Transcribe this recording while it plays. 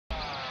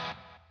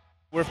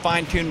We're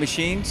fine-tuned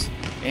machines,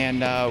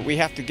 and we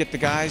have to get the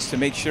guys to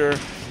make sure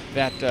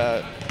that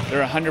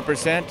they're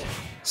 100%.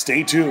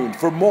 Stay tuned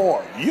for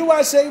more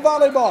USA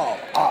Volleyball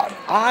on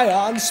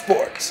Ion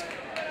Sports.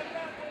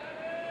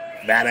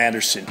 Matt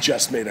Anderson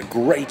just made a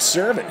great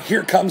serve, and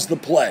here comes the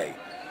play.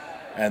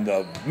 And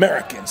the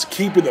Americans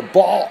keeping the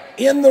ball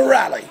in the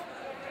rally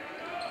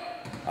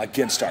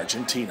against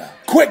Argentina.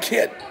 Quick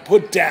hit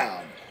put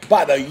down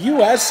by the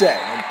USA,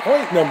 and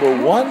point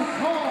number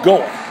 1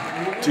 going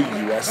to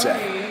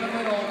USA.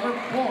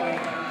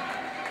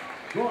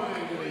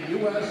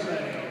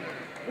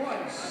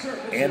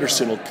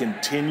 Anderson will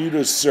continue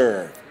to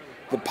serve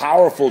the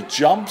powerful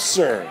jump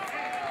serve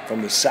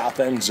from the south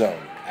end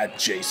zone at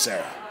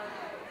JSerra.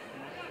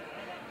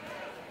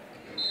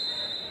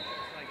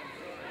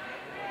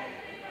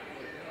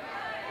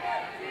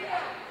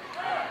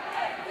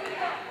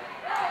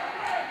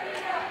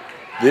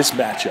 This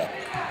matchup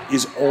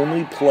is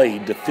only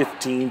played to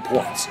 15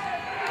 points,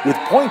 with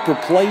point per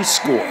play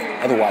scoring,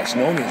 otherwise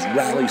known as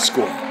rally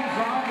scoring.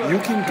 You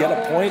can get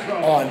a point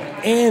on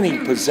any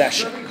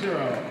possession.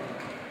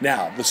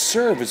 Now, the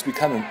serve has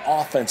become an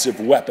offensive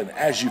weapon,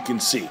 as you can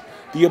see.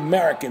 The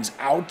Americans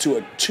out to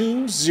a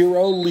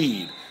 2-0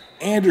 lead.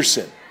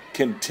 Anderson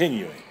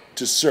continuing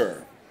to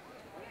serve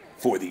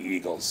for the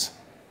Eagles.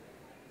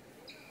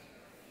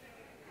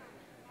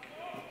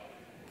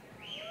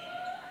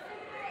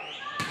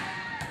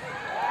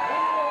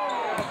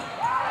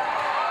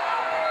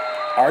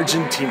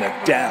 Argentina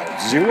down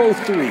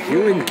 0-3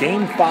 here in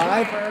Game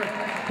 5,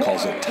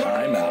 calls a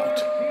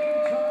timeout.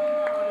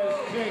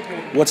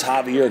 What's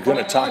Javier going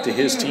to talk to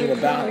his team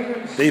about?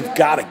 They've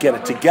got to get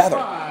it together.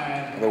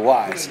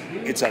 Otherwise,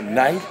 it's a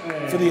night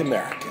for the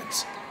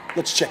Americans.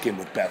 Let's check in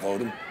with Bev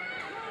Odom.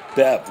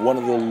 Bev, one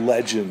of the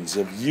legends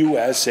of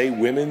USA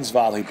women's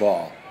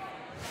volleyball.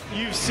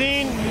 You've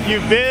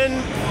been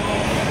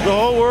the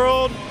whole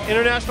world,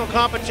 international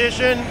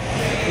competition.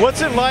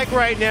 What's it like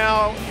right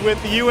now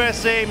with the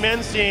USA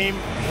men's team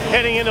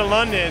heading into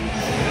London?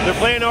 They're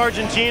playing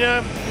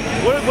Argentina.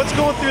 What's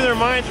going through their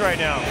minds right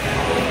now?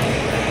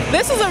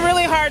 This is a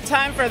really hard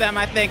time for them,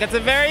 I think. It's a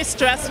very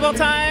stressful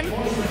time.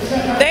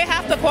 They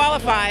have to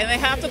qualify, and they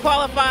have to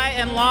qualify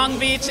in Long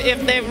Beach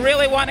if they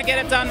really want to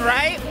get it done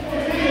right.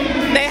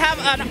 They have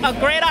a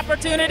great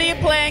opportunity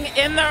playing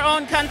in their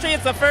own country.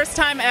 It's the first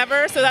time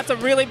ever, so that's a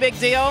really big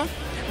deal.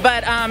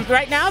 But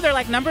right now they're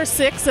like number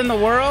 6 in the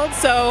world,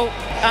 so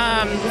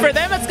for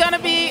them it's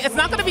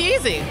not going to be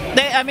easy.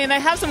 They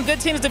have some good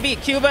teams to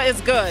beat. Cuba is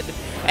good,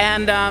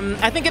 and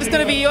I think it's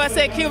going to be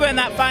USA-Cuba in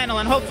that final,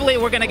 and hopefully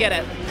we're going to get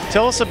it.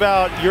 Tell us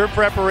about your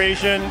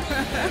preparation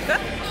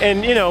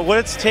and what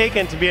it's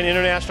taken to be an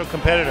international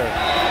competitor.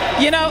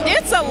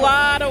 It's a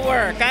lot of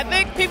work. I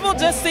think people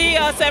just see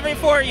us every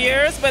 4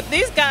 years, but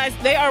these guys,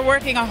 they are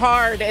working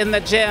hard in the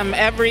gym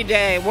every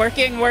day,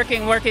 working,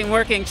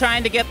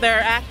 trying to get their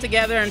act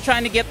together and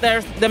trying to get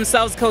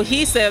themselves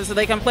cohesive so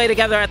they can play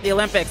together at the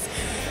Olympics.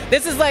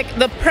 This is like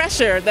the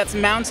pressure that's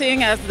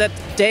mounting as the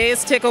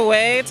days tick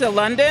away to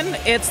London.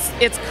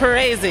 It's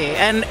crazy.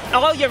 And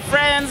all your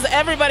friends,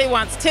 everybody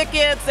wants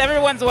tickets,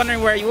 everyone's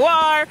wondering where you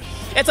are.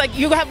 It's like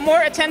you have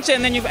more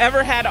attention than you've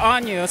ever had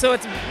on you. So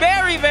it's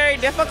very, very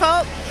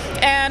difficult,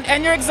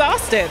 and you're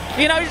exhausted.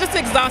 You're just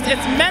exhausted.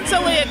 It's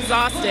mentally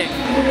exhausting.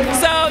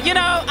 So,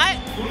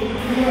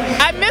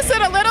 I miss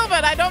it a little,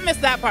 but I don't miss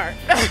that part.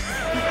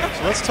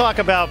 So let's talk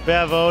about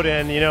Bev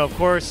Odom. Of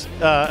course,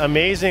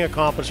 amazing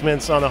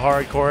accomplishments on the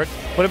hard court.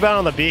 What about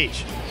on the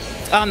beach?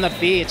 On the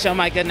beach, oh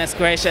my goodness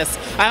gracious.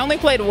 I only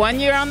played 1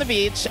 year on the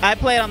beach. I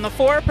played on the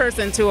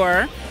 4-person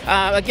tour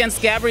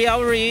against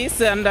Gabrielle Reese,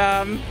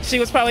 and she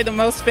was probably the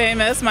most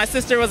famous. My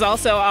sister was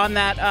also on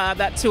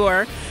that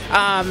tour.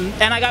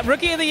 And I got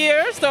Rookie of the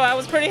Year, so I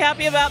was pretty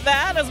happy about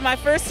that. It was my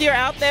first year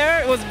out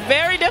there. It was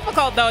very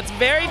difficult, though. It's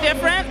very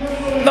different.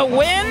 The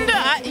wind,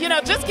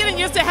 just getting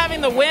used to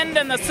having the wind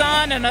and the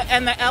sun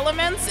and the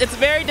elements, it's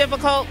very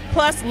difficult,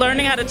 plus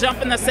learning how to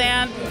jump in the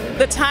sand.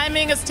 The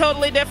timing is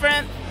totally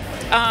different.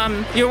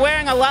 You're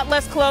wearing a lot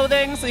less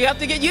clothing, so you have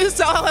to get used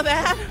to all of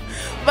that.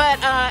 But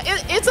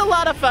it's a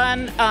lot of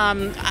fun.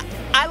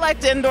 I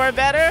liked indoor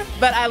better,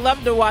 but I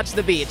love to watch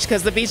the beach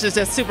because the beach is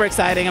just super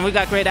exciting, and we've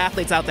got great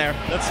athletes out there.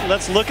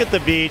 Let's look at the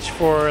beach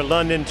for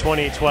London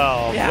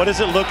 2012. Yeah. What does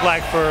it look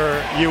like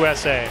for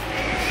USA?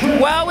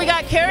 Well, we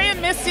got Carrie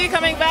and Misty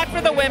coming back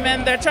for the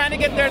women. They're trying to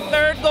get their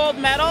 3rd gold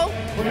medal.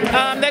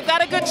 They've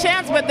got a good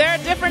chance, but they're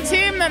a different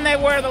team than they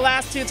were the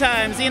last 2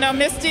 times.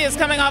 Misty is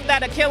coming off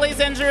that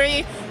Achilles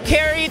injury.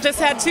 Carrie just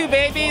had 2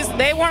 babies.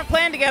 They weren't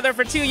playing together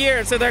for 2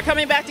 years, so they're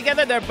coming back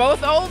together. They're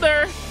both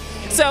older,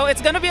 so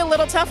it's going to be a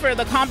little tougher.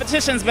 The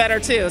competition's better,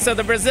 too. So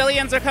the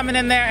Brazilians are coming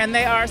in there, and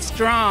they are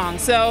strong.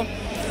 So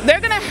they're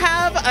going to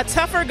have a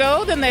tougher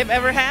go than they've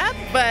ever had,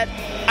 but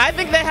I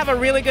think they have a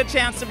really good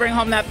chance to bring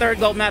home that 3rd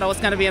gold medal.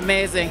 It's going to be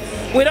amazing.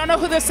 We don't know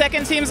who the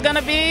second team's going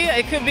to be.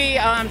 It could be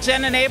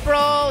Jen and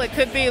April. It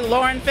could be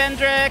Lauren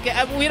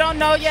Fendrick. We don't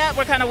know yet.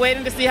 We're kind of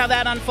waiting to see how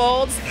that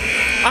unfolds.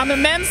 On the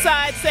men's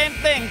side, same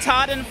thing.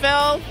 Todd and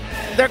Phil,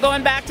 they're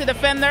going back to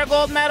defend their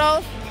gold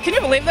medal. can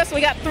you believe this?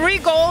 We got 3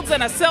 golds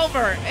and a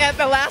silver at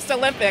the last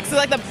Olympics. It's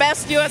like the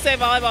best USA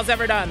volleyball's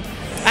ever done.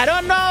 I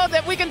don't know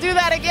that we can do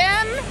that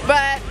again,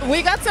 but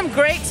we got some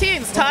great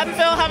teams. Todd and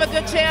Phil have a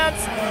good chance.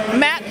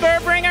 Matt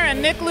Burbringer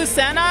and Nick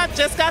Lucena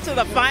just got to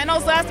the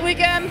finals last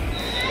weekend.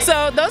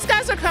 So those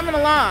guys are coming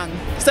along.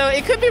 So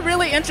it could be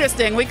really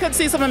interesting. We could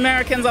see some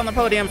Americans on the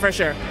podium for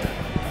sure.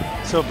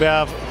 So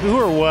Bev, who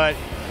or what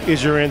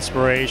is your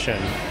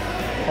inspiration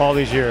all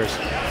these years?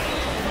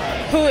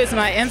 Who is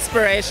my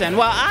inspiration?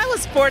 Well, I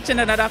was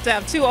fortunate enough to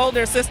have 2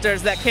 older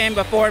sisters that came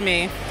before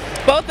me.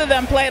 Both of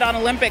them played on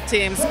Olympic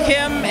teams.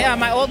 Kim,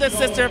 my oldest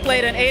sister,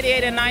 played in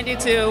 '88 and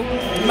 '92.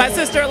 My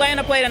sister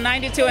Elena played in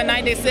 '92 and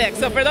 '96.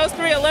 So for those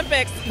 3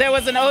 Olympics, there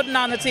was an Odin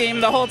on the team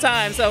the whole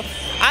time. So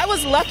I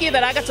was lucky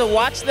that I got to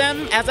watch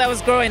them as I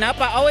was growing up.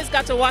 I always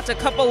got to watch a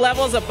couple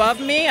levels above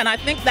me, and I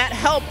think that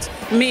helped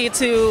me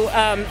to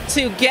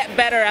get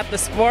better at the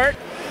sport.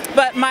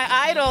 But my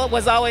idol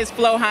was always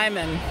Flo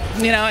Hyman,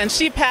 you know, and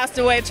she passed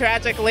away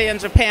tragically in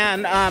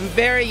Japan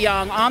very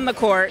young on the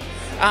court.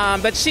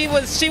 But she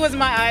was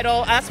my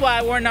idol. That's why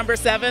I wore number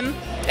 7.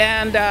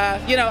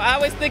 And, you know, I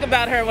always think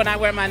about her when I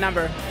wear my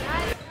number.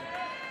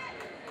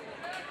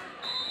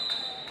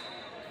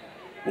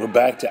 We're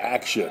back to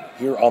action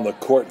here on the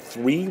court.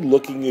 3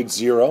 looking at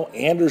 0.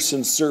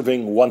 Anderson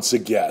serving once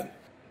again.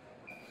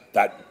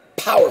 That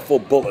powerful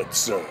bullet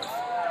serve.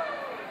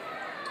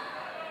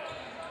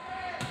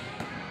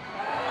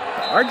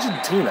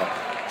 Argentina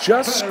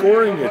just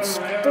scoring its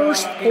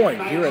first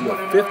point here in the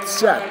 5th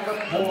set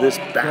of this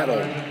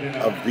battle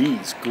of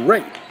these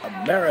great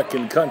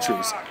American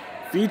countries,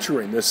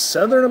 featuring the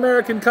Southern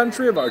American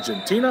country of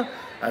Argentina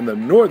and the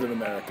Northern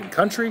American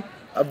country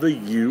of the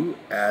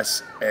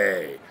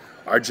USA.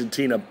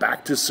 Argentina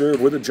back to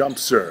serve with a jump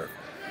serve.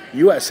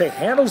 USA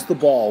handles the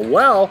ball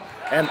well,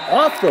 and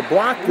off the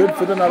block, good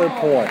for another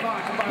point.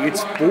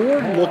 It's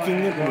 4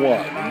 looking at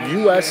 1.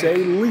 USA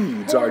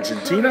leads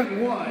Argentina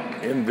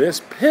in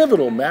this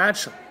pivotal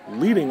match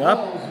leading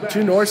up to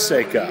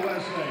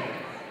Norseca.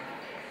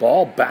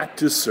 Ball back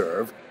to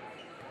serve.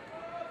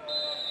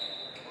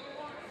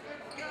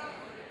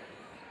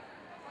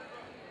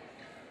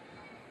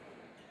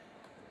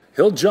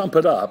 He'll jump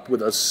it up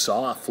with a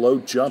soft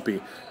float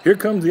jumpy. Here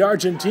comes the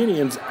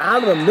Argentinians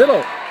out of the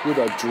middle with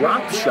a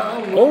drop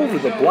shot over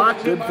the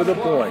block, good for the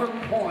point.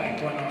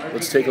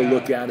 Let's take a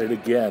look at it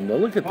again. Now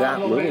look at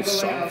that little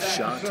soft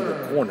shot to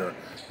the corner.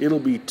 It'll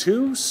be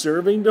 2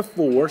 serving to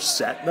 4,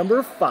 set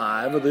number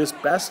 5 of this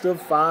best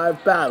of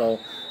 5 battle.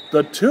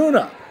 The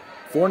tuna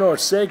for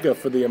Norseca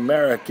for the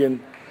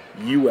American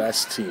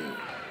U.S. team.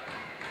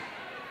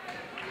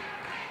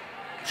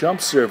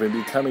 Jump serving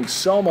becoming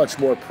so much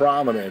more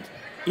prominent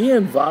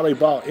in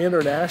volleyball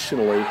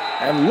internationally.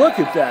 And look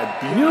at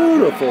that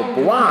beautiful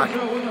block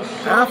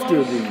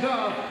after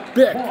the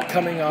Bick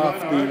coming off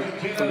the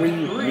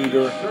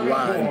 3-meter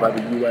line by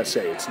the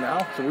USA. It's now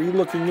 3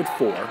 looking at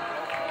 4.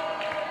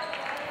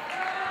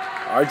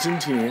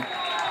 Argentina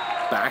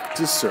back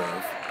to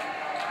serve.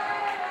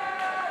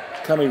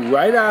 Coming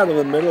right out of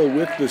the middle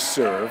with the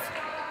serve.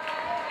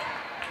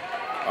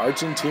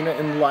 Argentina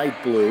in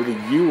light blue, the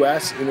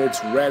U.S. in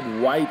its red,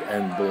 white,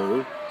 and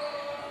blue.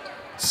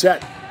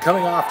 Set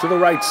coming off to the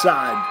right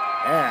side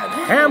and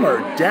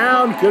hammered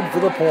down, good for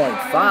the point.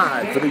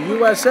 5 for the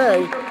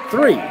USA,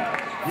 3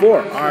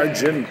 for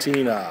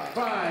Argentina.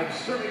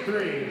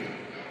 5-3.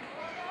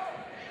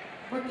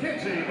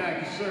 McKenzie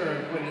back to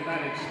serve for the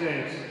United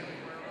States.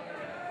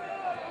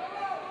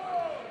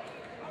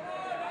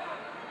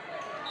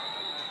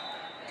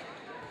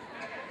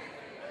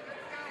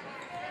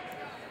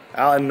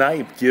 Alan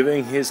Knipe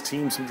giving his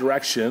team some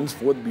directions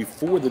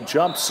before the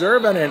jump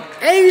serve, and an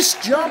ace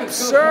jump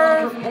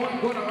serve.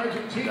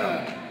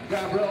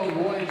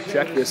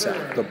 Check this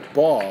out. The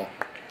ball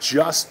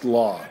just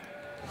long.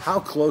 How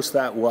close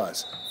that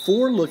was.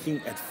 4 looking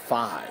at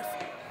 5.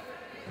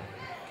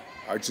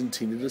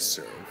 Argentina to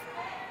serve.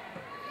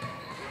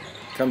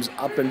 Comes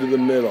up into the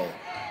middle.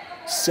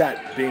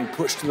 Set being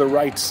pushed to the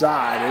right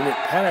side, and it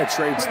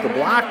penetrates the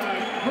block.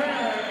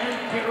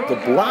 The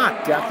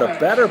block got the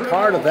better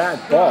part of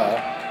that ball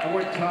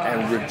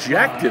and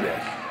rejected it.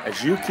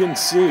 As you can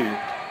see,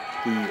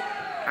 the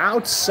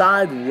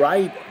outside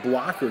right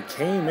blocker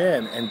came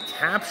in and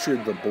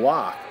captured the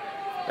block.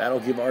 That'll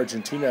give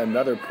Argentina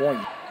another point.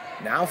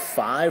 Now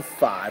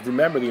 5-5.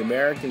 Remember, the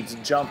Americans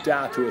jumped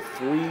out to a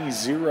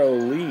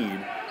 3-0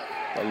 lead.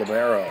 The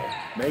libero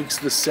makes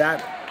the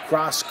set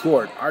cross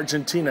court.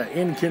 Argentina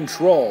in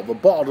control. The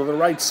ball to the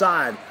right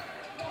side.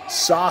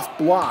 Soft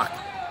block.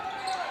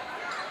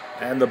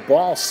 And the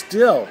ball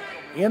still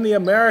in the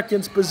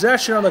Americans'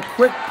 possession on the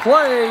quick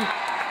play.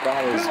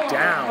 Ball is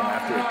down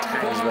after it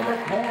tags the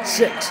net.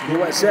 6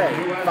 USA,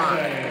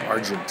 5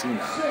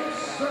 Argentina.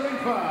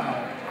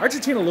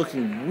 Argentina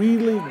looking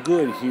really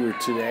good here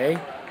today,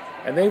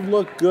 and they've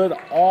looked good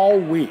all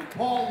week. The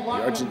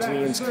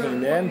Argentinians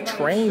came in,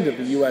 trained at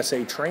the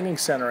USA Training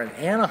Center in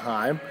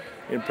Anaheim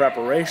in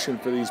preparation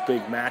for these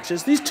big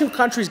matches. These 2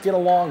 countries get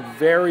along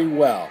very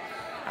well.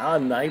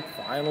 Alan Knipe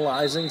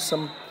finalizing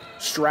some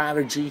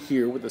strategy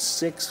here with a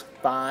 6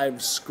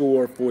 8-5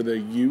 score for the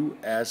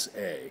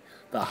USA.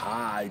 The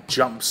high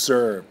jump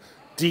serve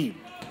deep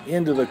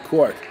into the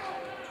court.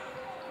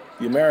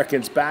 The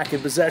Americans back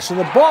in possession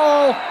of the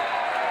ball.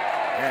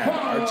 And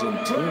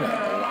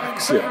Argentina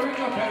blocks it.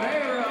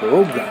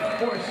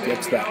 Boga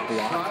gets that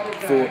block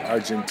for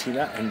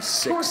Argentina, and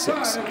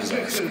 6-6 is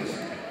our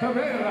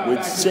score.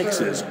 With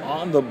sixes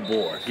on the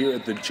board here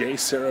at the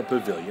JSerra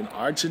Pavilion,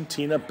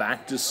 Argentina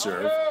back to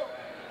serve.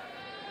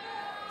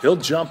 He'll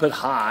jump it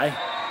high,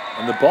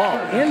 and the ball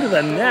into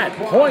the net.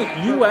 Point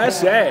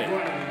USA.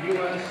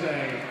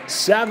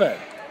 7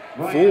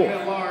 for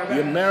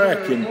the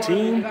American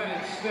team.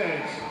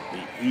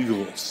 The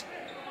Eagles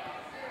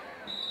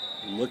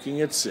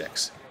looking at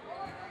 6.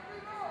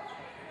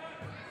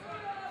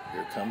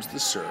 Here comes the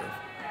serve.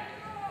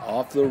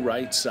 Off the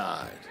right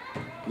side.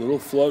 Little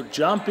float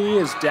jumpy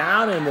is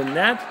down in the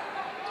net.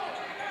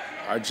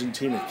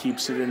 Argentina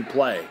keeps it in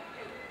play.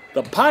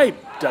 The pipe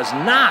does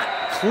not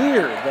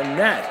clear the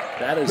net.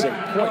 That is a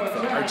point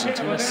for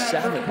Argentina.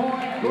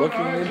 7. Looking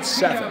at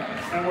 7.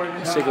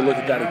 Let's take a look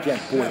at that again.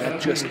 Boy,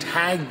 that just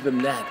tagged the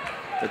net.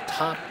 The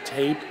top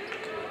tape.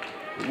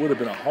 It would have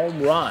been a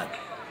home run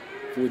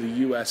for the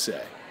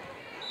USA.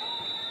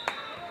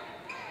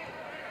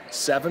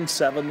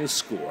 7-7 the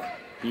score.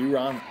 Here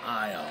on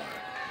Ion.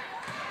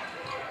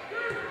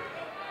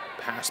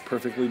 Pass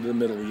perfectly to the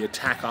middle. The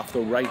attack off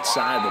the right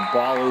side. The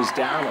ball is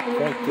down. A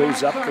point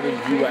goes up for the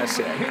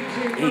USA.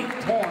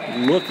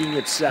 8. Looking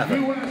at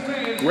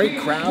 7. Great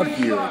crowd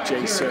here at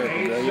JSerra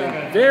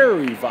Pavilion.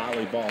 Very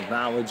volleyball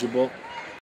knowledgeable.